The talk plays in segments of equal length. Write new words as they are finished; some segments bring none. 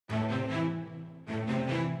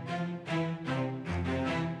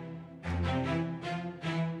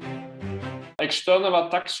external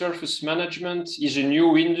attack surface management is a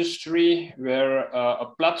new industry where a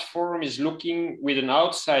platform is looking with an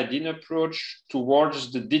outside-in approach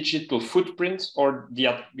towards the digital footprint, or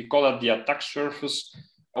we call it the attack surface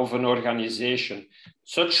of an organization.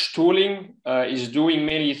 Such tooling is doing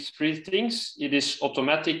mainly three things. It is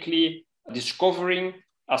automatically discovering,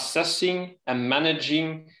 assessing, and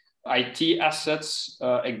managing IT assets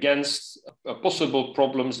against possible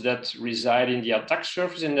problems that reside in the attack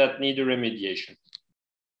surface and that need a remediation.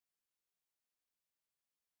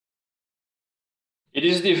 It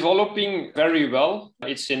is developing very well.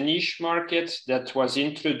 It's a niche market that was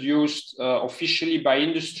introduced officially by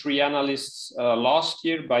industry analysts last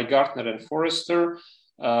year by Gartner and Forrester.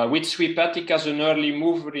 With Sweepatic as an early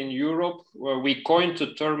mover in Europe, where we coined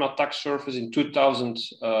the term attack surface in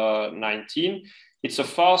 2019. It's a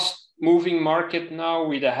fast-moving market now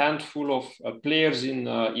with a handful of players in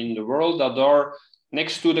the world that are,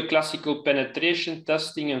 next to the classical penetration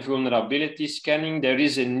testing and vulnerability scanning, there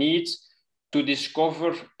is a need to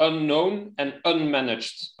discover unknown and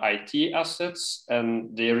unmanaged IT assets,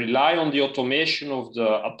 and they rely on the automation of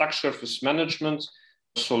the attack surface management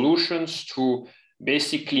solutions to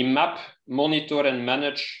basically map, monitor, and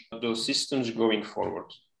manage those systems going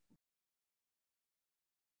forward.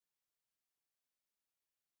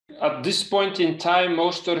 At this point in time,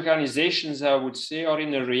 most organizations, I would say, are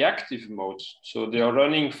in a reactive mode. So they are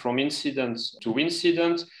running from incident to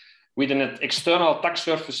incident. With an external attack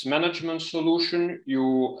surface management solution,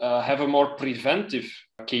 you have a more preventive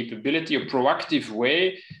capability, a proactive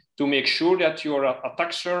way to make sure that your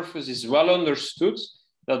attack surface is well understood,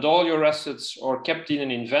 that all your assets are kept in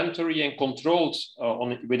an inventory and controlled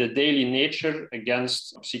with a daily nature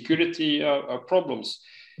against security problems.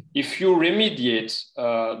 If you remediate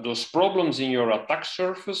those problems in your attack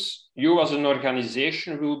surface, you as an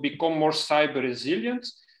organization will become more cyber resilient,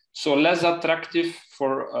 so less attractive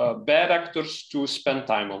for bad actors to spend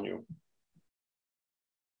time on you.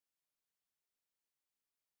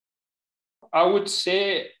 I would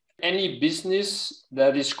say any business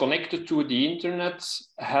that is connected to the internet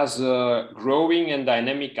has a growing and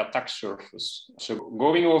dynamic attack surface. So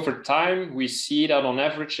going over time, we see that on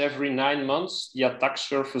average, every 9 months, the attack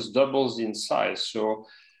surface doubles in size. So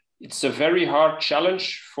it's a very hard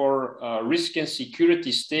challenge for risk and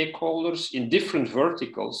security stakeholders in different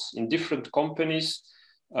verticals, in different companies,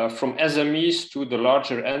 from SMEs to the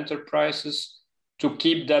larger enterprises, to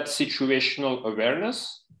keep that situational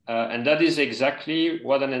awareness. And that is exactly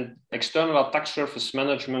what an external attack surface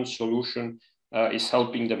management solution is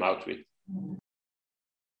helping them out with.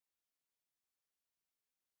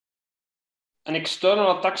 An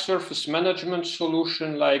external attack surface management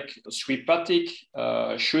solution like Sweepatic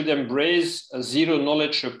should embrace a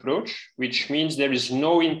zero-knowledge approach, which means there is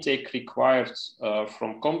no intake required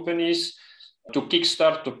from companies to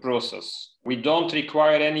kickstart the process. We don't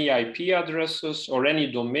require any IP addresses or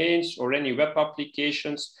any domains or any web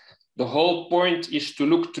applications. The whole point is to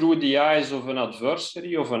look through the eyes of an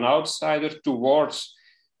adversary, of an outsider, towards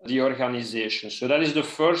the organization. So that is the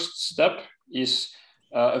first step, is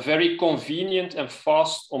a very convenient and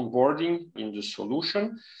fast onboarding in the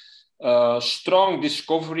solution. Strong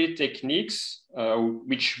discovery techniques,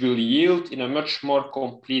 which will yield in a much more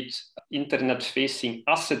complete internet-facing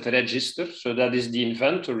asset register. So that is the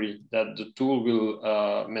inventory that the tool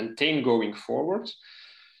will maintain going forward.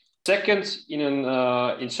 Second,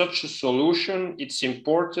 in such a solution, it's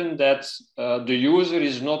important that the user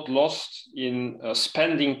is not lost in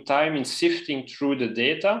spending time in sifting through the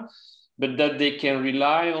data, but that they can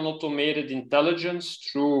rely on automated intelligence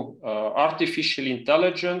through artificial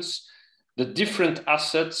intelligence. The different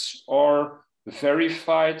assets are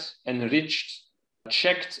verified, enriched,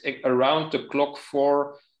 checked around the clock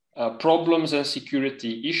for problems and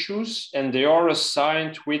security issues, and they are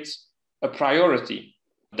assigned with a priority.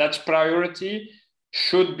 That priority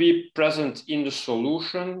should be present in the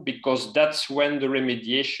solution because that's when the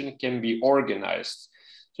remediation can be organized.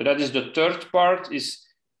 So that is the third part, is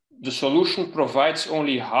the solution provides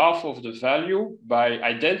only half of the value by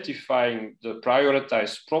identifying the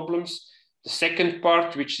prioritized problems. The second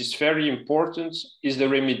part, which is very important, is the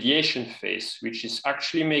remediation phase, which is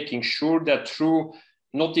actually making sure that through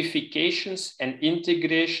notifications and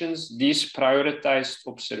integrations, these prioritized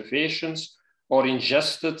observations are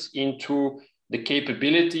ingested into the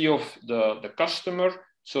capability of the customer,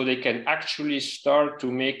 so they can actually start to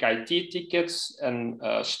make IT tickets and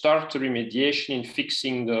start the remediation in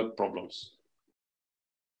fixing the problems.